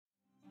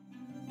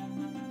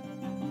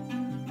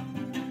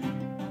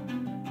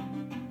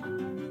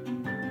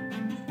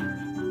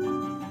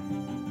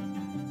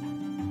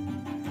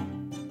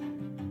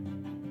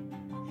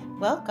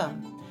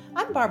Welcome.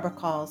 I'm Barbara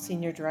Call,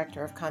 Senior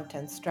Director of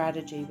Content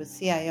Strategy with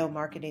CIO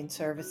Marketing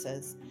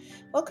Services.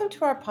 Welcome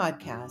to our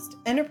podcast,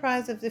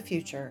 Enterprise of the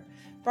Future,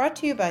 brought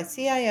to you by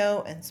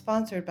CIO and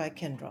sponsored by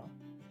Kyndryl.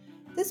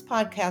 This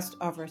podcast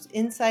offers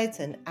insights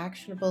and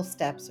actionable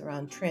steps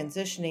around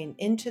transitioning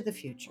into the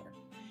future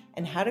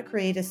and how to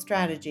create a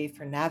strategy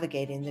for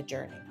navigating the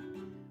journey.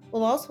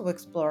 We'll also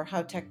explore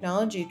how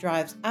technology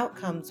drives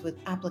outcomes with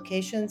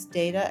applications,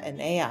 data, and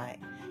AI,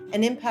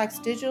 and impacts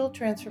digital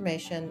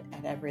transformation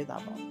at every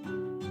level.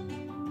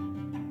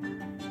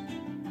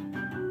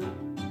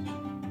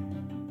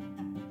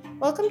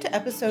 Welcome to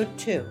Episode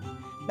 2,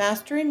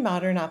 Mastering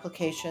Modern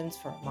Applications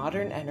for a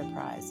Modern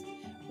Enterprise,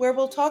 where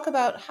we'll talk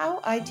about how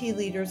IT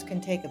leaders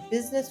can take a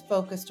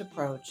business-focused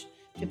approach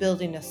to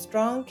building a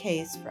strong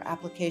case for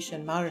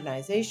application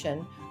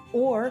modernization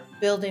or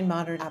building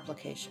modern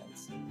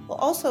applications. We'll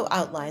also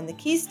outline the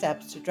key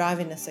steps to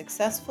driving a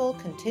successful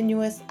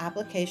continuous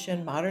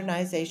application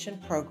modernization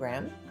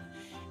program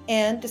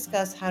and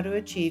discuss how to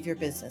achieve your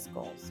business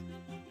goals.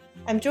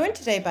 I'm joined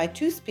today by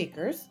two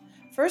speakers.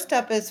 First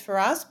up is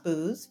Firas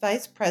Booz,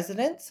 Vice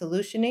President,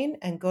 Solutioning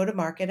and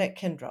Go-to-Market at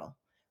Kyndryl.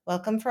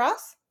 Welcome,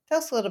 Firas. Tell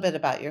us a little bit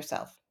about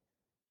yourself.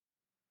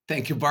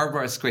 Thank you,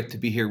 Barbara. It's great to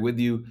be here with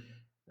you.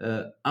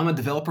 I'm a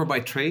developer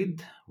by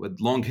trade with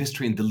long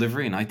history in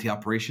delivery and IT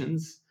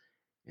operations.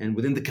 And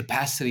within the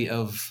capacity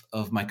of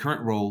my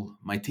current role,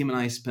 my team and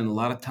I spend a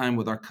lot of time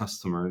with our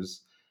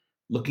customers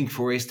looking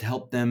for ways to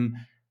help them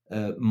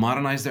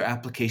modernize their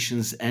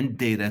applications and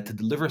data to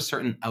deliver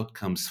certain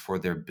outcomes for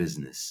their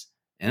business.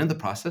 And in the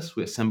process,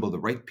 we assemble the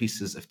right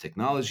pieces of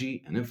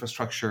technology and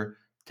infrastructure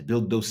to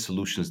build those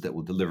solutions that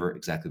will deliver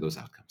exactly those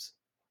outcomes.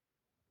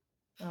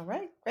 All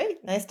right,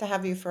 great. Nice to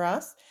have you,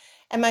 Firas.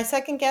 And my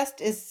second guest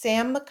is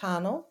Sam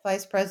McConnell,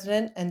 Vice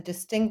President and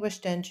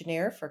Distinguished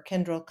Engineer for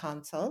Kyndryl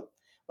Consult.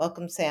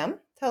 Welcome, Sam.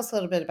 Tell us a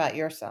little bit about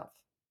yourself.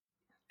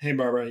 Hey,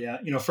 Barbara.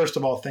 Yeah, first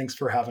of all, thanks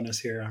for having us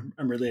here.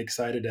 I'm really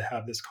excited to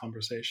have this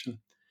conversation.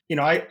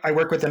 I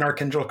work within our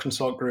Kyndryl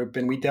Consult group,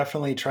 and we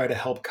definitely try to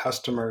help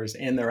customers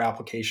in their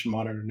application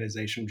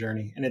modernization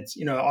journey. And it's,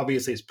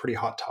 obviously it's a pretty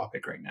hot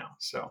topic right now.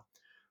 So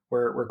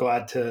we're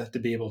glad to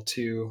be able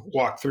to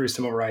walk through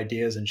some of our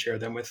ideas and share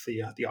them with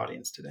the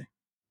audience today.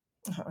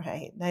 All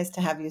right. Nice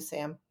to have you,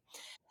 Sam.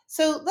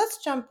 So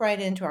let's jump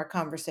right into our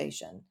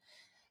conversation.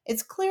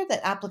 It's clear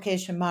that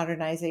application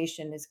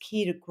modernization is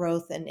key to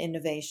growth and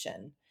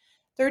innovation.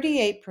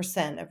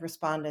 38% of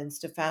respondents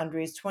to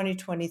Foundry's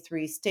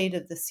 2023 State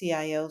of the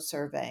CIO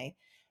survey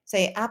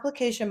say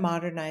application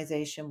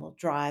modernization will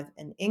drive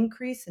an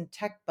increase in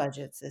tech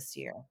budgets this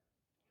year.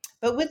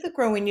 But with the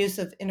growing use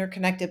of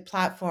interconnected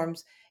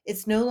platforms,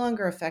 it's no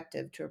longer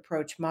effective to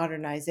approach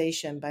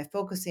modernization by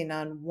focusing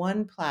on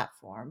one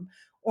platform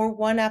or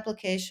one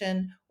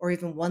application or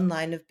even one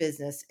line of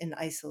business in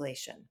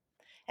isolation.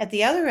 At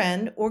the other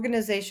end,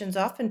 organizations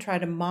often try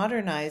to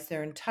modernize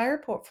their entire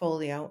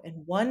portfolio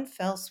in one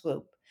fell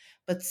swoop,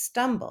 but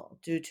stumble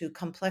due to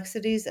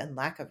complexities and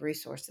lack of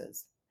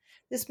resources.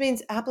 This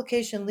means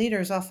application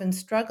leaders often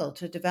struggle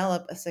to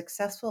develop a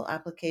successful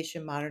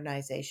application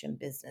modernization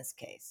business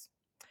case.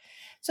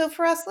 So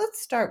for us,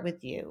 let's start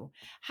with you.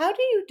 How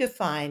do you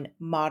define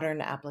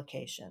modern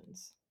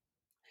applications?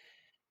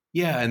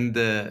 Yeah, and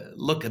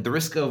look, at the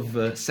risk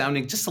of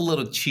sounding just a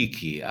little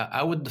cheeky,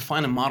 I would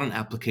define a modern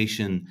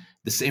application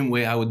the same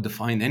way I would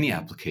define any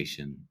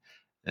application.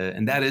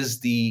 And that is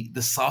the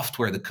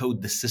software, the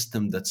code, the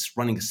system that's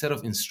running a set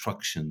of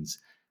instructions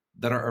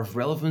that are of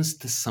relevance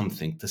to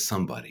something, to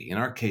somebody. In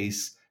our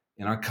case,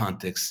 in our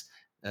context,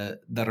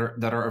 that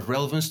are of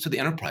relevance to the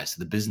enterprise, to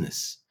the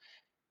business.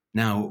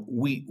 Now,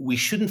 we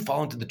shouldn't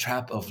fall into the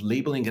trap of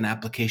labeling an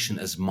application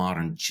as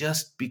modern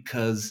just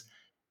because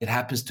it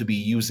happens to be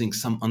using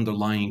some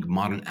underlying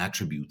modern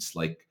attributes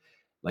like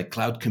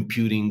cloud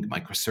computing,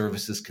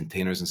 microservices,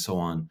 containers, and so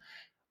on.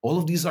 All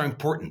of these are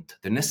important.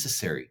 They're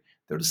necessary.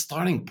 They're the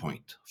starting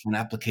point for an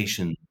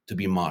application to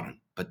be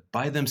modern, but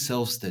by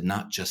themselves, they're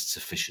not just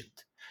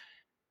sufficient.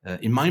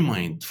 In my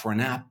mind, for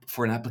an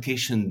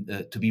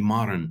application to be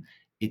modern,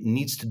 it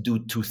needs to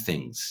do two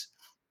things.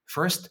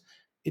 First,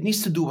 it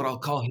needs to do what I'll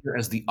call here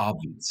as the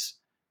obvious.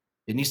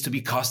 It needs to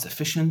be cost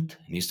efficient.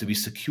 It needs to be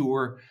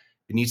secure.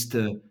 It needs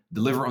to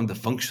deliver on the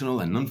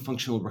functional and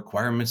non-functional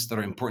requirements that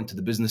are important to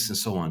the business and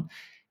so on.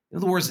 In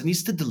other words, it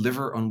needs to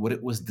deliver on what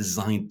it was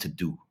designed to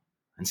do.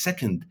 And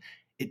second,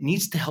 it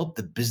needs to help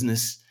the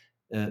business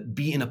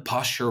be in a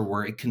posture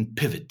where it can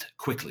pivot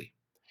quickly.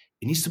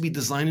 It needs to be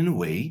designed in a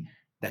way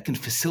that can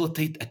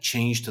facilitate a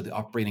change to the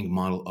operating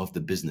model of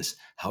the business,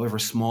 however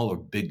small or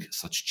big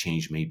such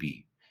change may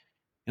be.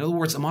 In other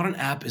words, a modern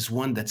app is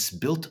one that's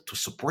built to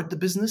support the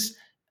business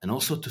and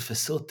also to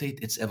facilitate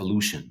its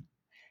evolution.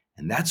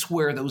 And that's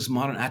where those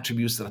modern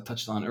attributes that I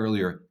touched on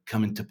earlier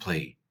come into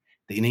play.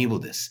 They enable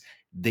this.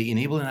 They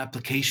enable an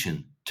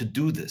application to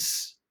do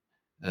this.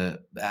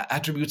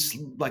 Attributes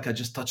like I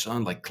just touched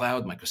on, like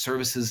cloud,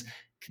 microservices,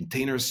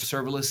 containers,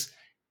 serverless,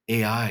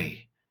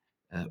 AI,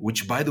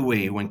 which, by the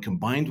way, when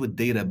combined with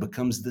data,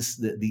 becomes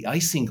the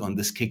icing on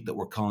this cake that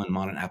we're calling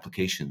modern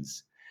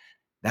applications.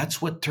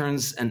 That's what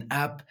turns an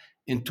app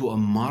into a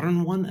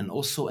modern one and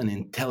also an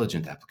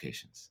intelligent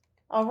applications.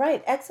 All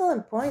right,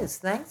 excellent points.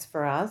 Thanks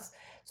for us.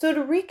 So,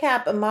 to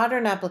recap, a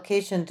modern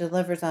application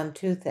delivers on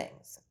two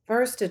things.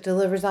 First, it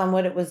delivers on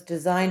what it was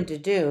designed to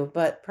do,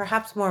 but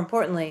perhaps more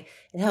importantly,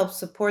 it helps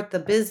support the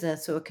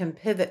business so it can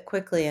pivot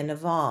quickly and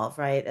evolve,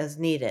 right, as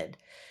needed.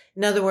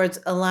 In other words,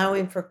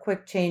 allowing for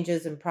quick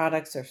changes in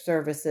products or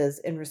services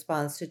in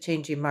response to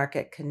changing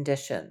market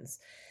conditions.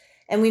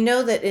 And we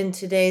know that in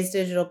today's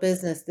digital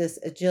business, this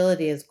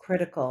agility is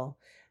critical.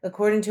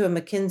 According to a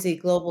McKinsey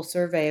global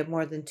survey of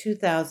more than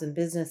 2,000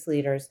 business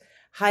leaders,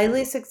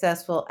 highly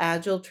successful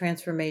agile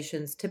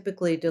transformations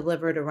typically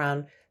delivered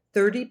around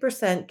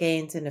 30%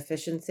 gains in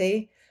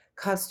efficiency,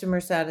 customer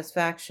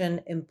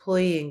satisfaction,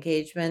 employee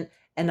engagement,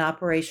 and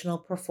operational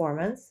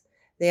performance.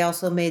 They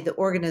also made the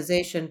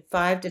organization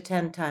 5 to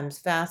 10 times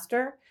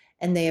faster,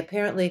 and they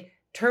apparently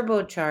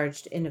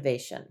turbocharged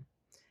innovation.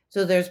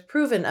 So there's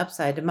proven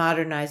upside to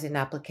modernizing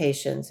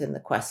applications in the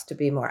quest to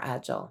be more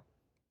agile.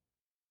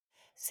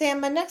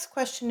 Sam, my next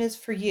question is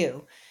for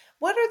you.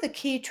 What are the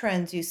key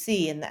trends you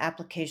see in the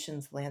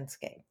applications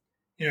landscape?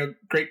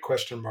 Great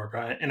question,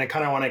 Barbara. And I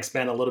kind of want to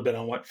expand a little bit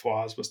on what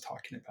Fawaz was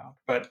talking about.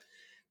 But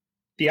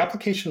the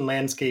application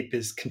landscape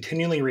is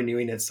continually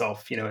renewing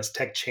itself, as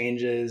tech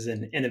changes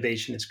and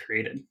innovation is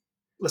created.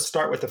 Let's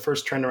start with the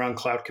first trend around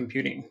cloud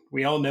computing.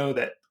 We all know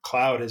that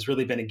cloud has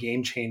really been a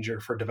game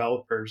changer for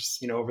developers,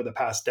 over the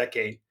past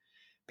decade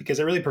because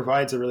it really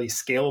provides a really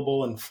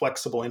scalable and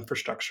flexible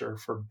infrastructure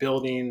for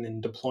building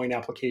and deploying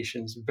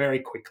applications very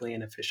quickly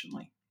and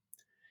efficiently.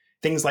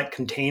 Things like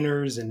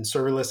containers and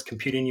serverless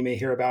computing you may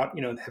hear about,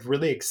 have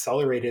really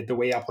accelerated the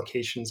way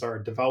applications are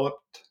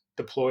developed,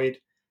 deployed,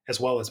 as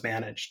well as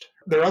managed.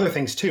 There are other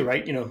things too,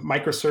 right?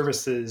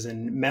 Microservices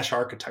and mesh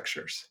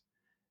architectures.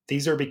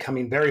 These are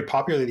becoming very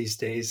popular these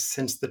days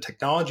since the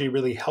technology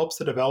really helps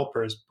the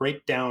developers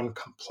break down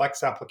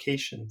complex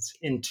applications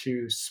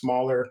into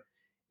smaller,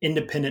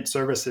 independent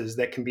services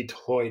that can be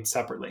deployed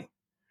separately.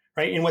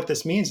 Right. And what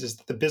this means is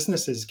that the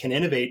businesses can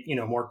innovate,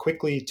 more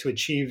quickly to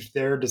achieve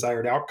their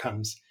desired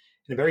outcomes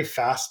in a very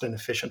fast and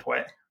efficient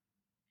way.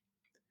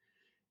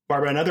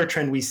 Barbara, another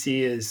trend we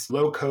see is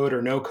low code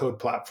or no code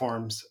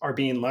platforms are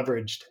being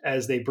leveraged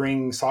as they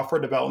bring software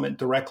development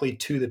directly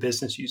to the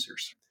business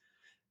users.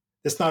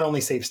 This not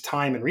only saves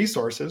time and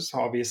resources,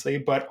 obviously,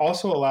 but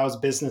also allows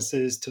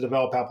businesses to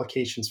develop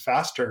applications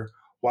faster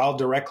while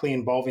directly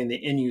involving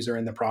the end user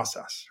in the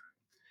process.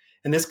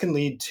 And this can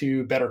lead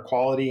to better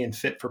quality and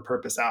fit for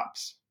purpose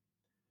apps.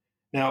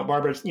 Now,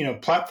 Barbara,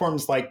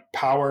 platforms like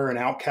Power and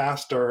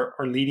Outcast are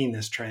leading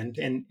this trend,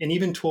 and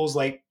even tools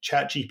like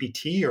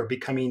ChatGPT are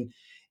becoming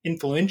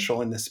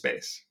influential in this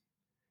space.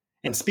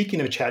 And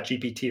speaking of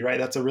ChatGPT, right,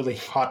 that's a really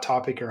hot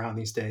topic around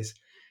these days.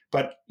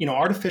 But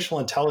artificial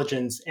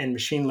intelligence and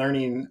machine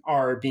learning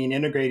are being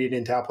integrated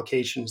into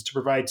applications to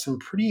provide some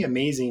pretty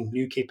amazing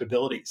new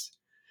capabilities.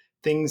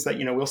 Things that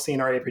we'll see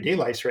in our everyday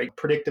lives, right?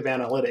 Predictive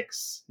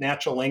analytics,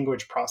 natural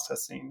language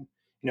processing,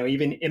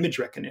 even image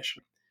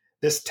recognition.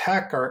 This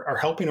tech are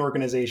helping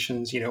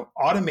organizations,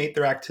 automate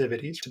their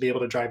activities to be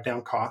able to drive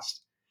down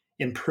costs,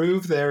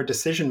 improve their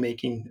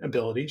decision-making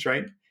abilities,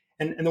 right?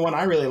 And the one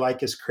I really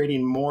like is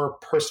creating more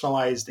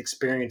personalized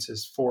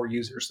experiences for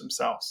users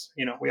themselves.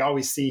 We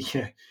always see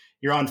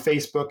you're on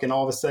Facebook and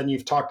all of a sudden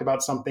you've talked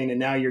about something and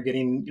now you're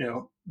getting,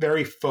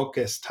 very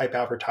focused type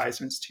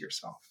advertisements to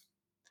yourself.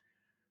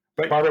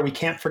 But Barbara, we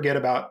can't forget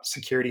about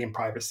security and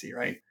privacy,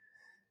 right?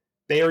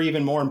 They are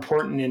even more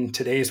important in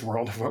today's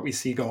world of what we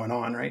see going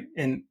on, right?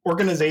 And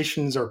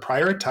organizations are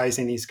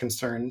prioritizing these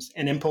concerns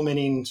and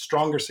implementing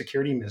stronger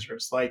security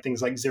measures like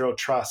things like zero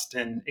trust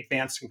and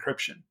advanced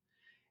encryption,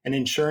 and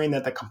ensuring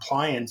that the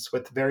compliance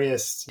with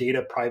various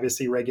data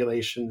privacy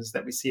regulations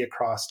that we see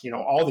across,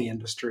 all the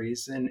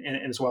industries and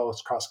as well as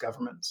across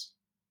governments.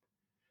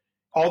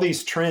 All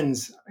these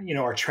trends,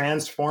 are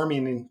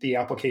transforming the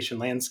application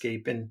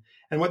landscape, and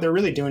what they're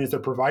really doing is they're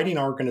providing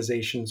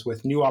organizations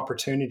with new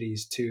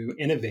opportunities to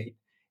innovate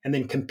and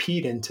then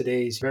compete in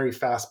today's very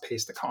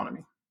fast-paced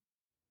economy.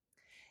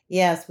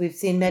 Yes, we've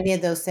seen many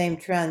of those same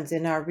trends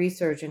in our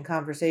research and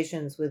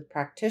conversations with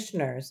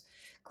practitioners.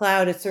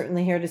 Cloud is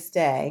certainly here to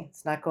stay.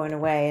 It's not going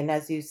away. And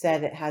as you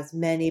said, it has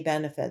many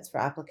benefits for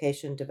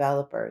application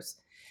developers.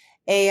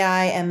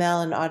 AI,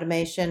 ML, and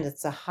automation,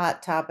 it's a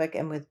hot topic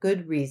and with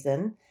good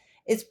reason.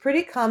 It's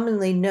pretty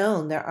commonly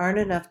known there aren't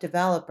enough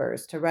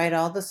developers to write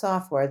all the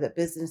software that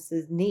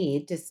businesses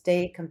need to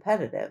stay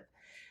competitive.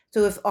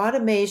 So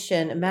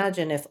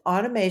imagine if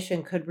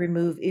automation could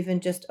remove even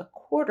just a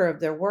quarter of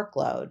their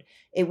workload,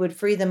 it would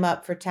free them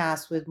up for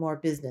tasks with more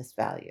business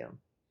value.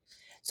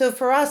 So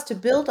for us to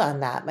build on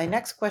that, my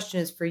next question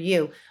is for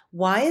you.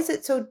 Why is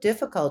it so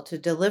difficult to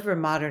deliver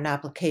modern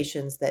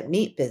applications that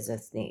meet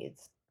business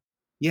needs?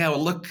 Yeah,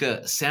 well, look,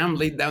 Sam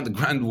laid down the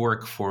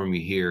groundwork for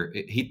me here.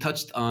 He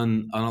touched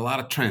on a lot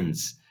of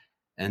trends,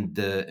 and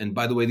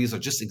by the way, these are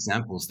just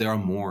examples. There are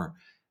more.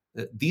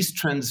 These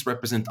trends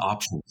represent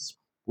options,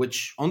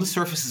 which on the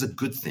surface is a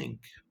good thing.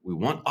 We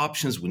want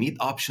options. We need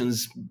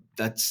options.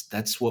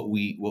 That's what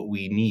we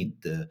need.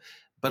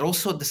 But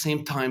also at the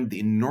same time, the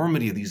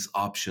enormity of these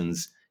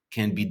options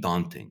can be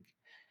daunting.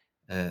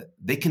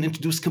 They can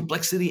introduce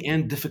complexity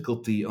and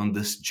difficulty on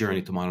this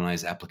journey to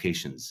modernize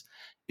applications.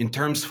 In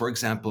terms, for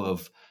example,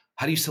 of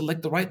how do you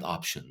select the right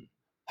option?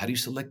 How do you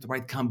select the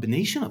right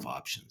combination of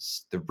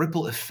options? The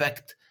ripple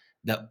effect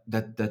that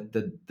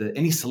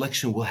any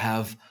selection will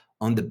have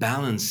on the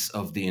balance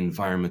of the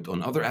environment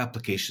on other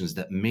applications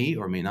that may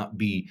or may not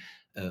be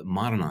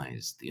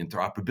modernized, the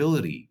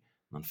interoperability,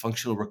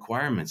 non-functional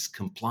requirements,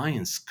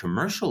 compliance,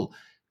 commercial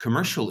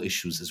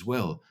issues as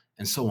well,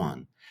 and so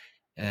on.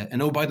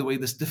 And oh, by the way,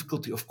 this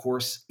difficulty, of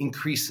course,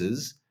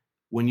 increases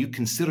when you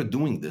consider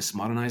doing this,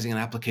 modernizing an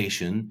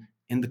application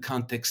in the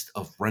context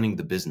of running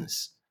the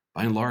business.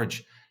 By and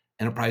large,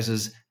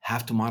 enterprises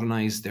have to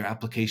modernize their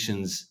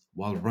applications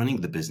while running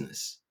the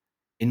business.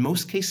 In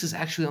most cases,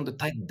 actually, under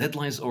tight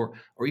deadlines or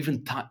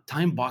even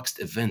time boxed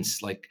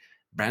events like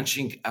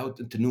branching out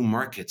into new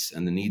markets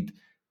and the need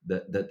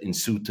that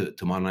ensue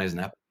to modernize an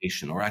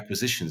application or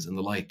acquisitions and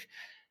the like.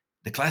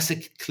 The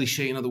classic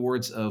cliche, in other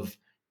words, of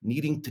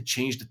needing to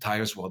change the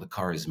tires while the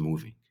car is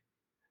moving.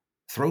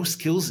 Throw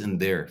skills in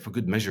there for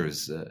good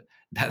measures.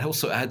 That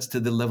also adds to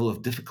the level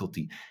of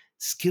difficulty.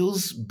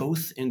 Skills,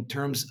 both in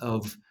terms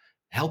of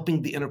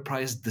helping the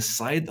enterprise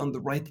decide on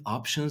the right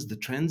options, the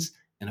trends,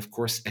 and of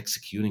course,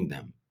 executing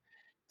them.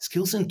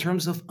 Skills in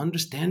terms of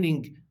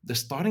understanding the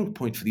starting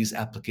point for these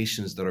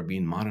applications that are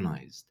being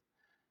modernized.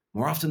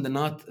 More often than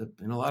not,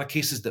 in a lot of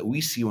cases that we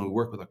see when we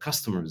work with our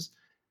customers,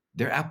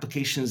 their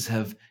applications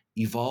have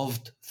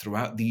evolved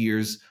throughout the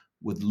years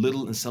with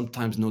little and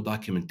sometimes no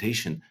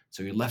documentation.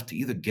 So you're left to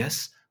either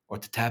guess or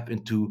to tap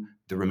into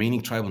the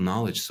remaining tribal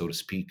knowledge, so to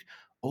speak.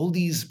 All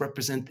these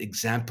represent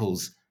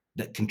examples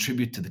that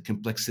contribute to the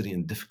complexity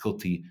and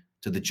difficulty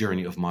to the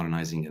journey of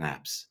modernizing an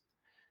apps.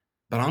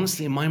 But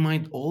honestly, in my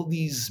mind, all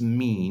these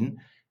mean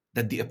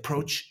that the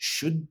approach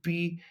should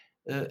be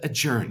a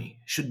journey,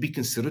 should be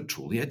considered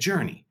truly a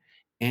journey,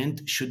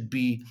 and should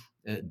be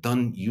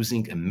done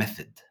using a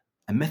method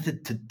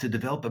to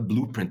develop a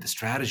blueprint, a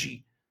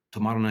strategy to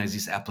modernize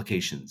these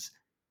applications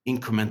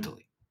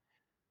incrementally.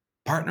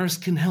 Partners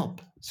can help,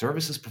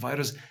 services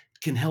providers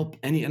can help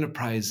any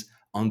enterprise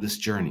on this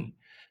journey.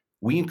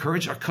 We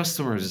encourage our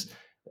customers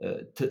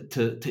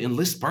to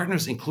enlist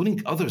partners,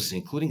 including others,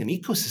 including an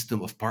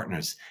ecosystem of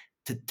partners,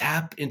 to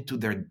tap into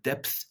their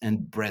depth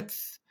and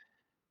breadth,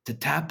 to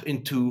tap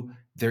into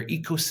their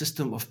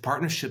ecosystem of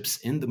partnerships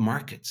in the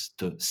markets,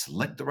 to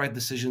select the right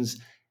decisions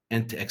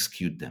and to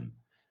execute them.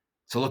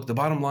 So, look, the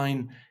bottom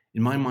line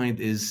in my mind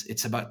is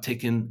it's about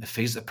taking a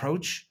phased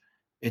approach.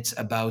 It's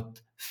about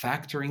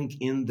factoring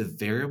in the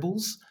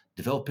variables,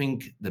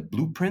 developing the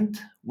blueprint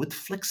with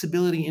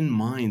flexibility in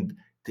mind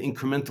to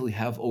incrementally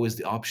have always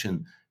the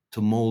option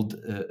to mold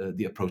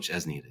the approach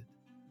as needed.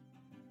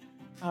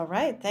 All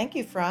right. Thank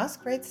you,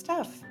 Frost. Great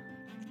stuff.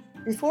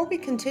 Before we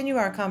continue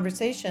our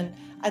conversation,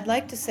 I'd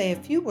like to say a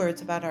few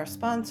words about our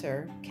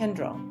sponsor,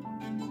 Kyndryl.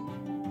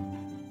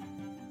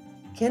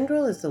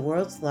 Kyndryl is the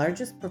world's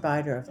largest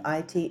provider of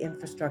IT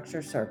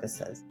infrastructure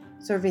services,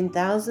 serving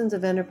thousands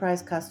of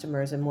enterprise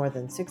customers in more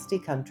than 60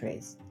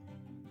 countries.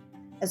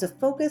 As a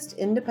focused,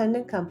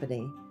 independent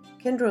company,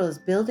 Kyndryl is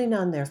building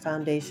on their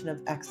foundation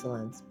of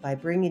excellence by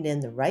bringing in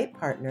the right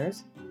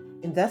partners,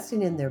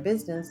 investing in their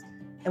business,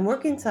 and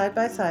working side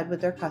by side with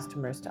their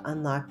customers to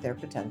unlock their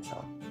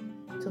potential.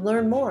 To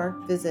learn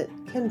more, visit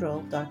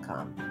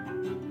kyndryl.com.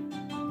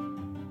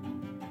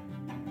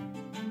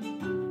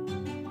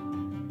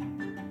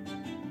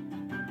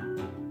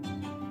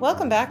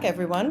 Welcome back,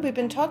 everyone. We've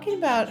been talking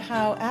about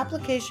how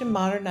application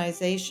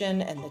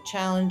modernization and the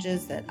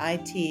challenges that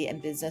IT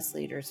and business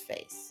leaders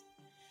face.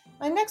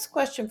 My next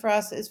question for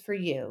us is for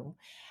you.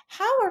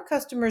 How are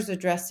customers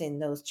addressing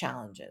those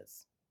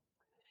challenges?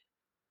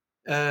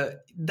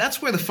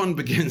 That's where the fun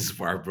begins,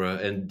 Barbara.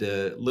 And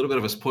a little bit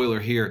of a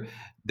spoiler here,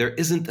 there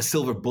isn't a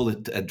silver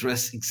bullet to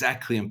address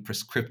exactly and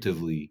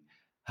prescriptively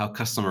how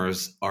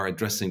customers are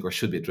addressing or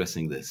should be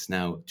addressing this.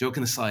 Now,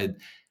 joking aside,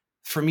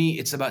 for me,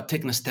 it's about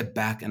taking a step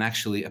back and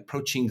actually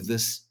approaching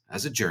this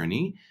as a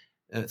journey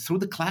through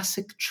the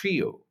classic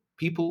trio: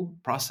 people,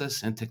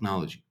 process, and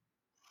technology.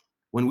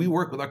 When we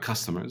work with our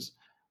customers,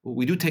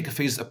 we do take a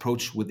phased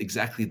approach with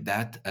exactly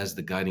that as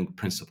the guiding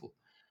principle.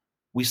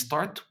 We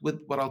start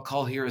with what I'll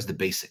call here as the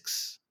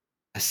basics,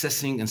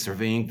 assessing and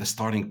surveying the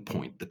starting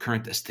point, the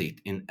current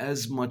estate, in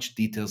as much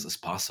details as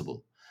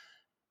possible,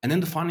 and then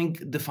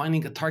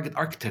defining a target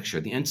architecture,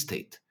 the end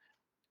state,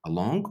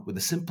 along with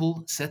a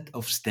simple set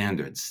of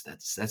standards.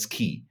 That's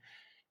key,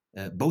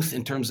 both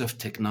in terms of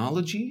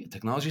technology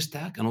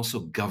stack, and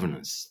also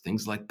governance,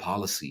 things like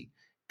policy,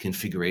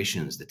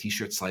 configurations, the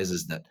t-shirt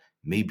sizes that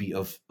may be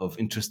of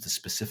interest to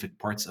specific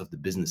parts of the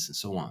business, and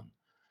so on.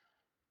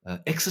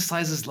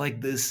 Exercises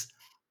like this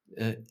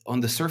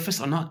on the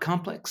surface are not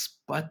complex,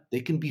 but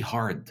they can be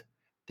hard.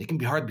 They can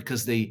be hard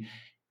because they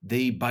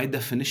by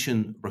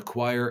definition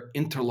require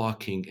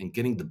interlocking and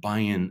getting the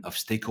buy-in of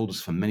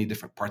stakeholders from many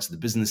different parts of the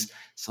business,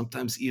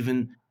 sometimes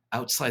even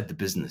outside the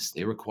business.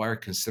 They require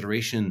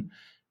consideration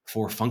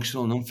for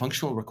functional and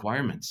non-functional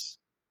requirements.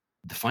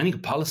 Defining a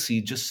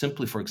policy just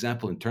simply, for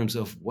example, in terms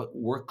of what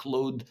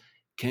workload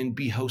can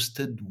be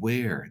hosted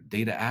where,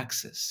 data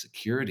access,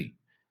 security,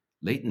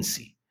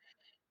 latency.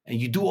 And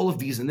you do all of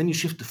these, and then you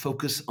shift the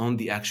focus on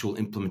the actual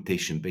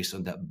implementation based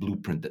on that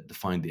blueprint that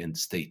defined the end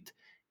state.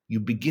 You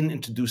begin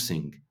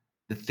introducing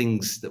the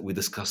things that we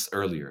discussed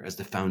earlier as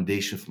the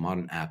foundation for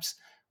modern apps,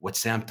 what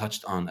Sam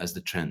touched on as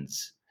the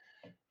trends.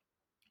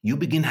 You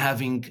begin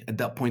having, at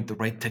that point, the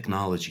right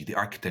technology, the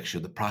architecture,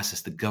 the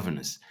process, the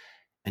governance,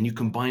 and you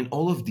combine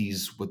all of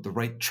these with the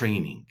right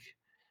training,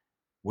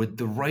 with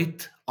the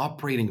right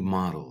operating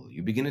model.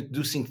 You begin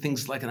introducing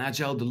things like an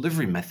agile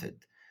delivery method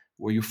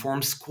where you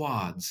form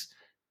squads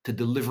to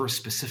deliver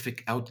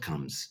specific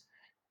outcomes,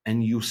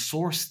 and you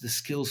source the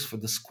skills for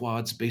the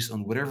squads based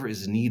on whatever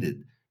is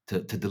needed to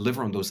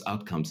deliver on those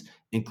outcomes,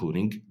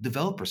 including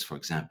developers, for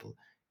example.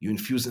 You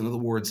infuse, in other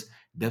words,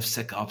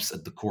 DevSecOps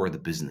at the core of the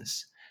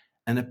business.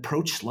 An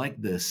approach like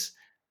this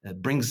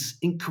brings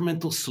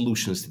incremental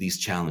solutions to these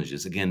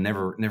challenges. Again,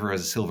 never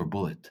as a silver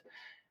bullet.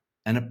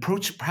 An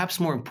approach, perhaps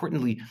more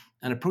importantly,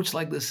 an approach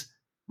like this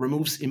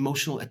removes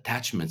emotional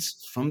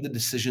attachments from the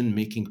decision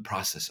making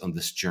process on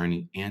this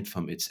journey and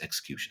from its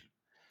execution.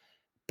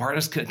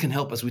 Partners can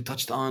help, as we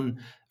touched on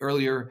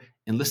earlier.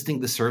 Enlisting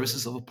the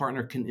services of a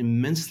partner can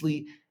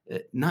immensely,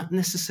 not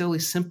necessarily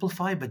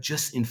simplify, but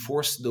just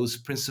enforce those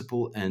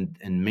principles and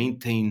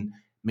maintain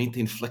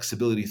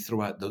flexibility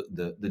throughout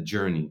the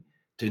journey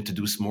to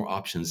introduce more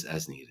options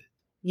as needed.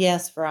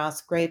 Yes,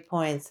 Ross, great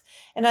points.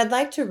 And I'd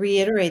like to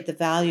reiterate the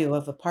value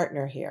of a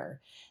partner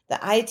here. The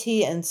IT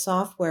and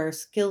software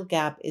skill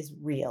gap is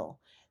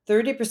real.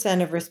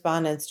 30% of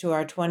respondents to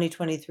our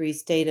 2023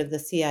 State of the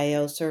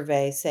CIO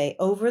survey say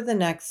over the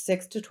next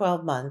 6 to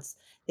 12 months,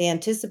 they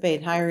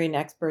anticipate hiring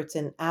experts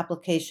in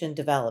application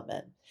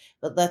development.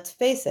 But let's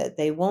face it,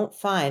 they won't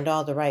find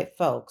all the right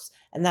folks,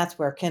 and that's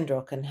where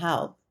Kyndryl can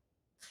help.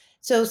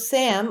 So,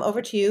 Sam,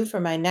 over to you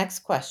for my next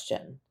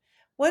question.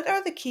 What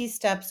are the key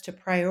steps to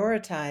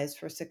prioritize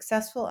for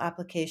successful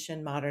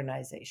application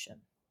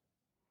modernization?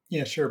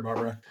 Yeah, sure,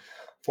 Barbara.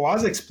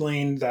 Fawaz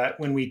explained that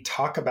when we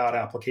talk about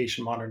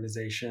application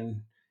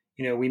modernization,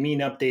 we mean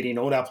updating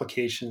old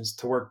applications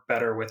to work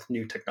better with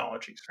new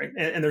technologies, right?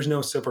 And there's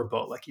no silver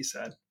bullet, like you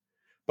said,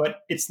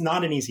 but it's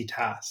not an easy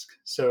task.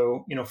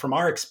 So, from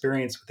our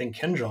experience within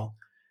Kyndryl,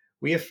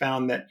 we have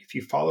found that if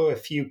you follow a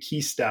few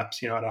key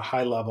steps, at a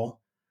high level,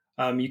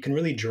 you can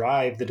really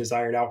drive the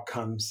desired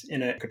outcomes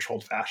in a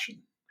controlled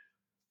fashion.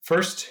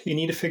 First, you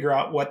need to figure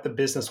out what the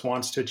business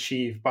wants to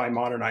achieve by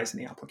modernizing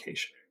the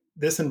application.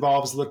 This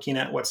involves looking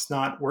at what's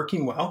not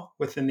working well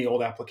within the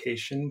old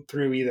application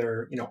through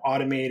either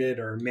automated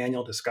or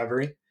manual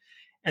discovery,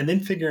 and then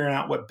figuring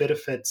out what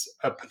benefits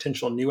a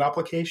potential new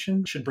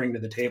application should bring to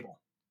the table.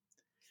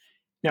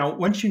 Now,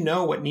 once you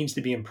know what needs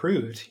to be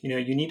improved,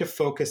 you need to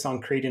focus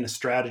on creating a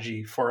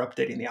strategy for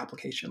updating the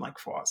application, like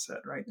Fawaz said,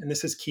 right? And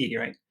this is key,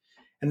 right?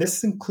 And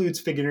this includes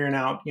figuring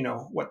out,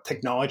 what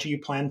technology you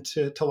plan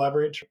to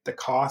leverage, the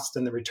cost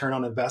and the return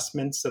on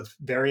investments of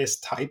various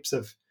types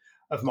of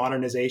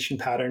modernization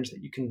patterns that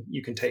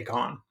you can take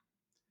on.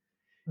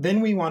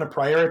 Then we want to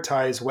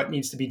prioritize what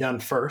needs to be done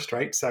first,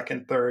 right?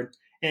 Second, third,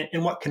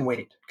 and what can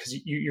wait, because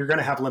you're going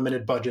to have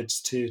limited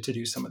budgets to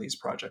do some of these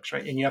projects,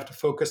 right? And you have to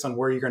focus on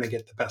where you're going to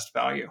get the best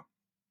value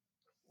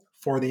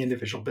for the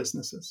individual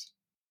businesses.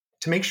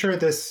 To make sure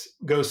this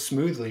goes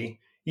smoothly,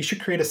 you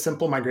should create a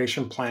simple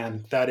migration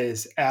plan that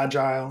is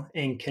agile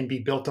and can be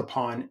built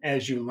upon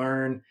as you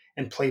learn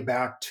and play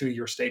back to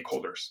your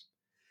stakeholders.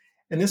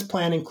 And this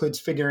plan includes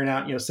figuring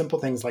out, simple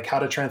things like how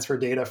to transfer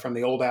data from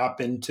the old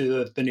app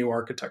into the new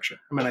architecture.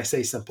 I mean, I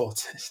say simple,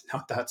 it's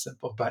not that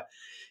simple, but,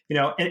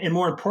 and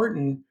more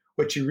important,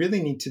 what you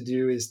really need to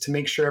do is to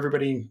make sure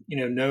everybody,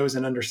 knows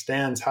and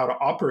understands how to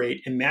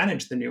operate and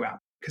manage the new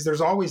app, because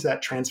there's always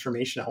that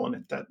transformation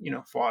element that,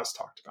 Fawaz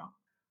talked about.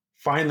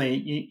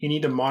 Finally, you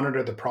need to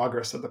monitor the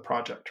progress of the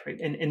project, right?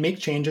 And make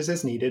changes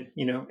as needed,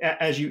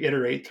 as you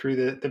iterate through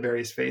the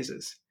various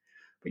phases.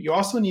 But you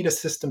also need a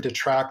system to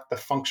track the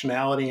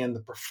functionality and the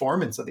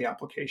performance of the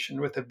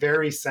application with a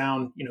very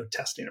sound,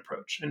 testing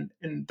approach.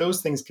 And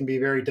those things can be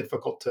very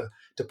difficult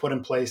to put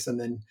in place and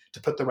then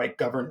to put the right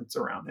governance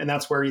around. And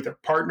that's where either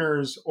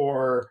partners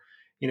or,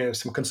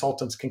 some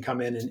consultants can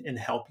come in and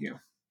help you.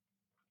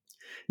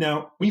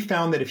 Now, we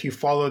found that if you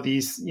follow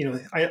these,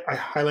 I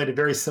highlighted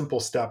very simple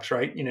steps,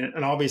 right?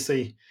 And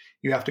obviously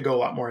you have to go a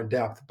lot more in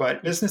depth,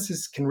 but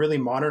businesses can really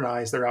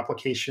modernize their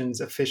applications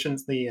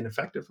efficiently and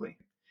effectively.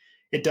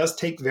 It does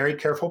take very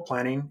careful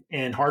planning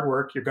and hard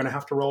work. You're going to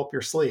have to roll up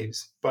your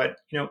sleeves. But,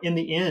 in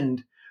the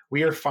end,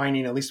 we are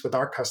finding, at least with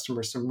our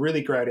customers, some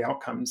really great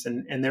outcomes,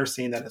 and they're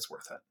seeing that it's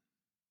worth it.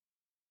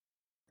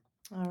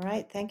 All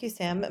right, thank you,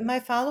 Sam. My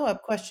follow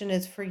up question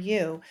is for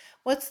you.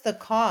 What's the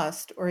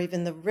cost or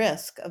even the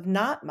risk of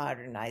not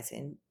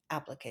modernizing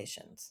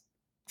applications?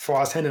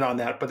 Floss hinted on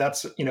that, but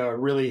that's a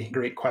really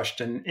great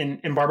question.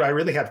 And Barbara, I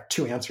really have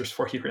two answers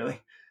for you,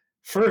 really.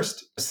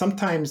 First,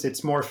 sometimes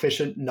it's more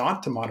efficient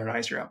not to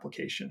modernize your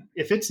application.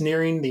 If it's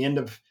nearing the end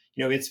of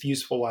its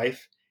useful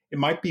life, it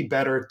might be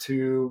better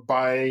to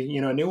buy,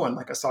 a new one,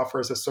 like a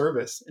software as a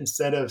service,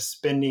 instead of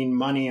spending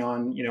money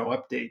on,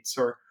 updates,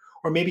 or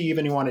maybe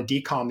even you want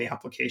to decom the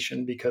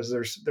application because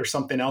there's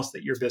something else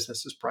that your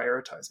business is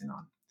prioritizing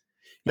on.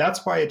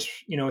 That's why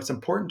it's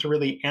important to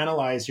really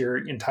analyze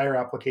your entire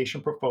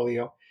application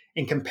portfolio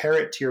and compare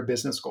it to your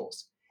business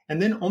goals,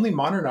 and then only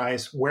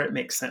modernize where it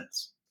makes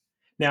sense.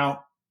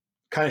 Now,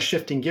 kind of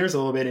shifting gears a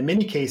little bit, in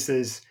many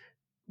cases,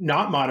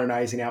 not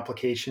modernizing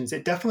applications,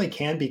 it definitely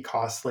can be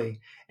costly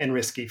and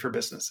risky for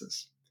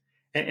businesses.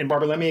 And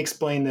Barbara, let me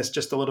explain this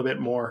just a little bit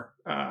more.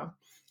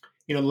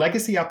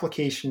 Legacy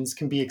applications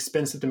can be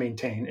expensive to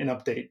maintain and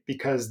update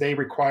because they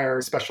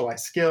require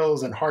specialized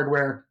skills and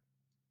hardware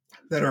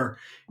that are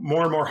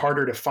more and more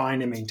harder to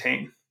find and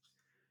maintain.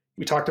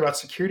 We talked about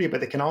security, but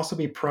they can also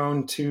be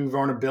prone to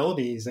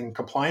vulnerabilities and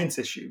compliance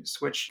issues,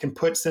 which can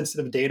put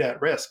sensitive data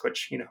at risk,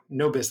 which,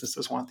 no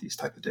businesses want these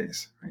type of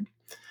days, right?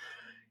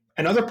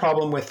 Another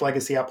problem with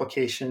legacy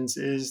applications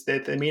is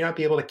that they may not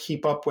be able to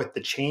keep up with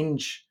the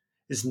change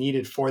is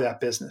needed for that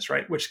business,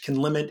 right? Which can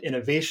limit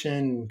innovation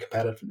and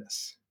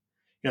competitiveness.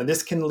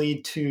 This can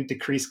lead to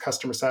decreased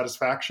customer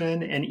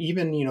satisfaction and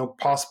even,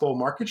 possible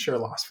market share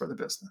loss for the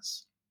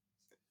business.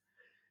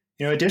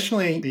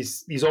 Additionally,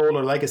 these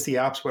older legacy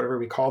apps, whatever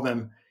we call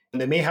them,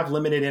 they may have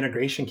limited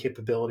integration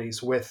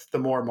capabilities with the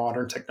more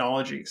modern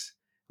technologies.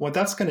 What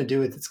that's going to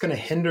do is it's going to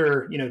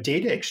hinder,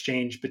 data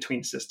exchange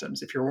between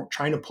systems. If you're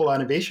trying to pull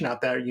innovation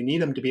out there, you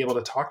need them to be able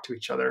to talk to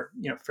each other,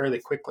 fairly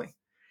quickly.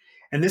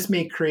 And this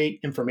may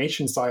create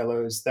information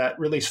silos that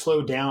really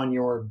slow down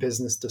your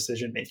business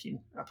decision-making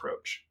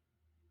approach.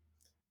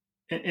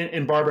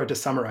 And Barbara, to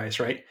summarize,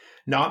 right?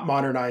 Not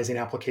modernizing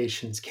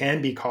applications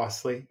can be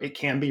costly. It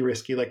can be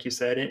risky, like you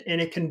said,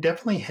 and it can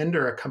definitely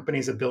hinder a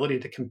company's ability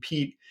to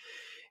compete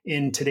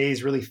in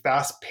today's really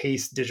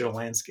fast-paced digital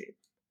landscape.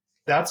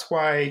 That's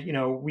why,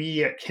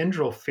 we at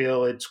Kyndryl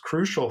feel it's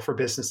crucial for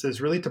businesses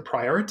really to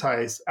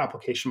prioritize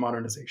application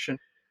modernization,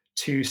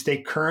 to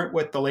stay current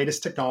with the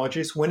latest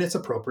technologies when it's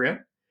appropriate,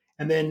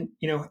 and then,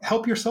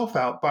 help yourself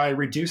out by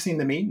reducing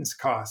the maintenance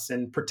costs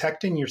and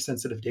protecting your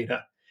sensitive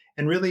data,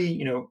 and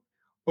really,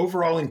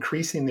 overall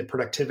increasing the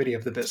productivity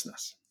of the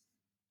business.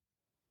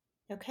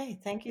 Okay,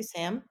 thank you,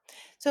 Sam.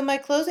 So, my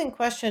closing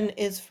question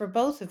is for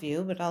both of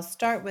you, but I'll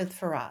start with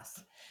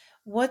Faraz.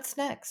 What's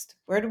next?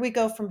 Where do we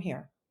go from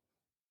here?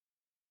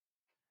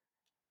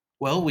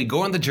 Well, we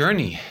go on the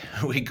journey.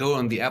 We go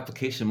on the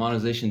application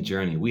monetization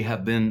journey. We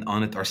have been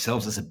on it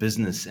ourselves as a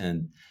business,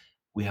 and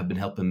we have been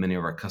helping many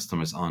of our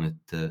customers on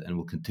it, and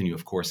will continue,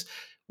 of course.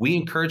 We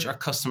encourage our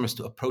customers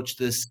to approach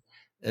this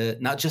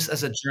not just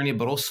as a journey,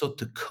 but also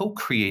to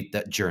co-create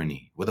that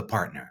journey with a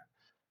partner.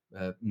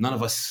 None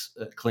of us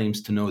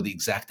claims to know the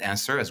exact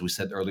answer. As we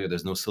said earlier,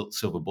 there's no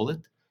silver bullet.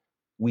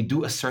 We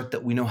do assert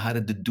that we know how to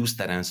deduce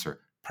that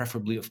answer,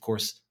 preferably, of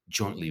course,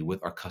 jointly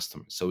with our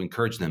customers. So we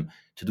encourage them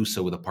to do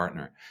so with a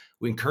partner.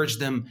 We encourage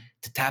them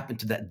to tap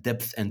into that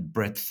depth and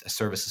breadth a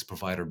services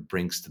provider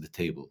brings to the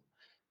table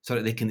so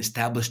that they can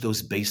establish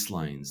those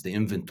baselines, the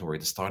inventory,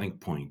 the starting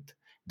point,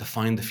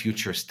 define the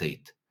future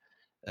state,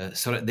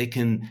 so that they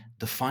can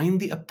define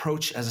the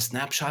approach as a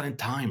snapshot in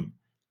time,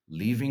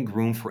 leaving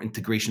room for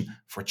integration,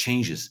 for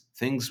changes.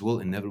 Things will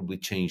inevitably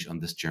change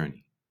on this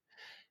journey.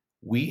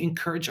 We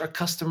encourage our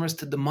customers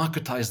to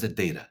democratize the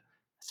data.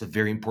 It's a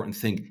very important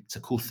thing. It's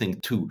a cool thing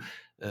too.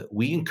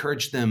 We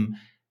encourage them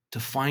to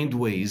find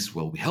ways,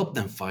 well, we help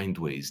them find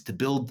ways to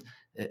build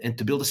and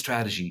to build a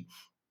strategy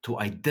to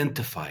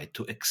identify,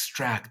 to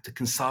extract, to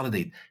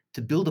consolidate,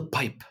 to build a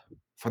pipe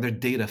for their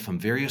data from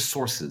various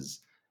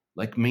sources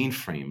like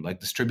mainframe, like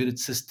distributed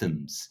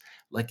systems,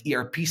 like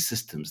ERP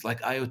systems,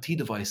 like IoT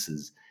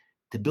devices,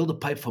 to build a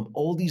pipe from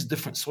all these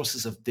different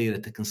sources of data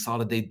to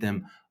consolidate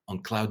them on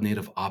cloud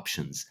native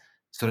options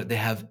so that they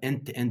have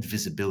end-to-end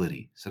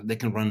visibility, so that they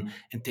can run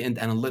end-to-end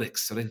analytics,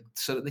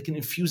 so that they can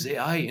infuse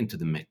AI into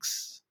the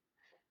mix.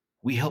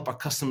 We help our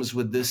customers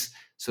with this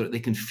so that they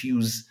can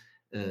fuse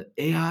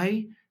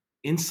AI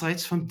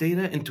insights from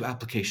data into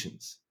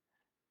applications.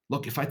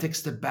 Look, if I take a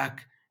step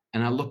back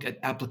and I look at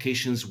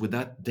applications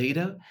without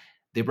data,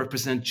 they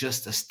represent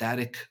just a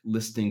static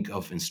listing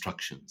of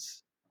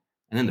instructions.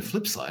 And then the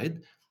flip side,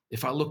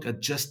 if I look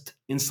at just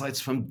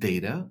insights from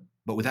data,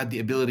 but without the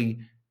ability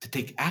to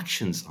take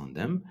actions on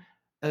them,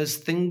 as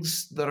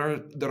things that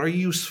are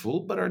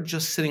useful but are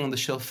just sitting on the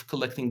shelf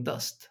collecting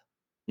dust.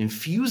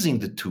 Infusing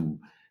the two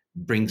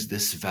brings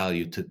this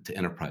value to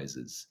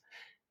enterprises.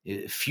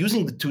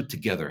 Fusing the two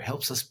together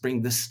helps us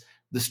bring this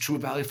true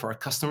value for our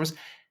customers,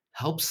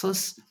 helps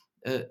us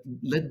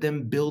let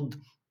them build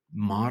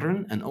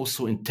modern and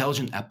also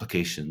intelligent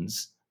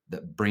applications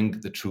that bring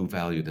the true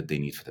value that they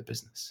need for the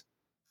business.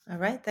 All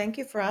right, thank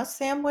you, Faraz.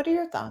 Sam, what are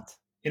your thoughts?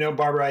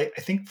 Barbara,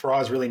 I think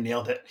Faraz really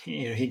nailed it.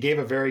 He gave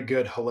a very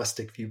good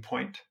holistic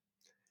viewpoint.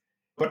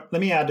 But let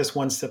me add just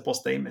one simple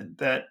statement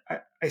that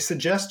I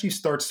suggest you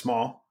start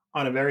small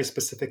on a very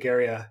specific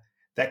area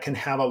that can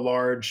have a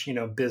large,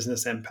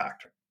 business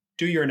impact.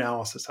 Do your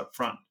analysis up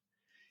front.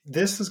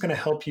 This is going to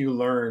help you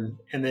learn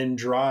and then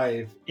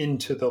drive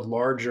into the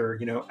larger,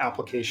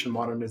 application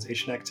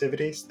modernization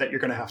activities that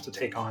you're going to have to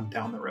take on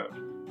down the road.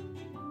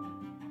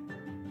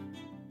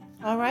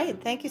 All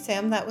right. Thank you,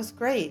 Sam. That was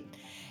great.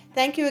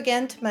 Thank you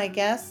again to my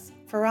guests.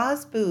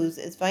 Faraz Booz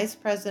is Vice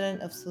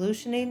President of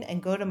Solutioning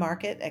and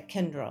Go-to-Market at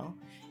Kyndryl,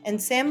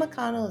 and Sam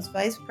McConnell is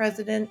Vice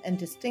President and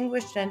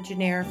Distinguished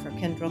Engineer for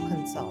Kyndryl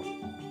Consult.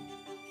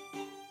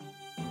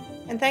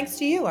 And thanks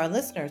to you, our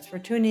listeners, for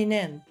tuning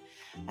in.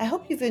 I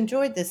hope you've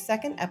enjoyed this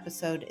second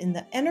episode in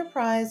the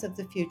Enterprise of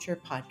the Future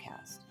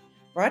podcast,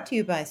 brought to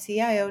you by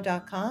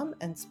CIO.com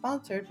and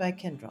sponsored by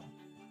Kyndryl.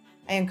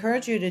 I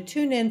encourage you to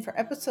tune in for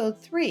episode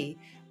 3,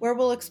 where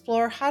we'll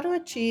explore how to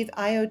achieve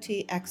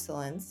IoT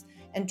excellence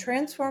and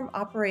transform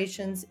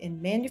operations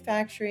in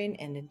manufacturing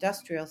and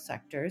industrial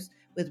sectors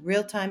with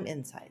real-time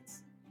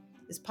insights.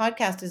 This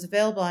podcast is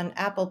available on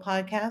Apple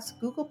Podcasts,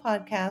 Google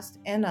Podcasts,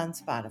 and on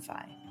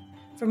Spotify.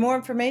 For more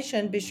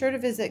information, be sure to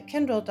visit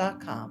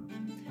Kyndryl.com.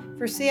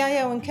 For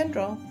CIO and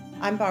Kyndryl,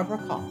 I'm Barbara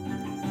Call.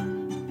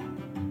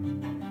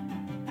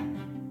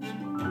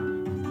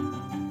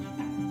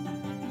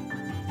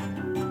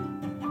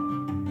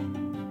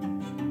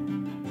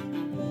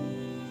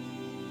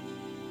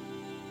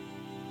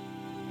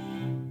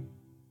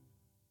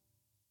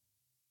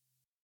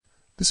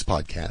 This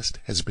podcast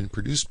has been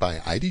produced by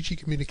IDG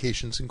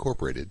Communications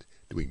Incorporated,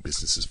 doing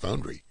business as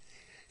Foundry,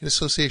 in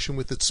association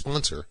with its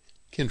sponsor,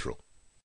 Kyndryl.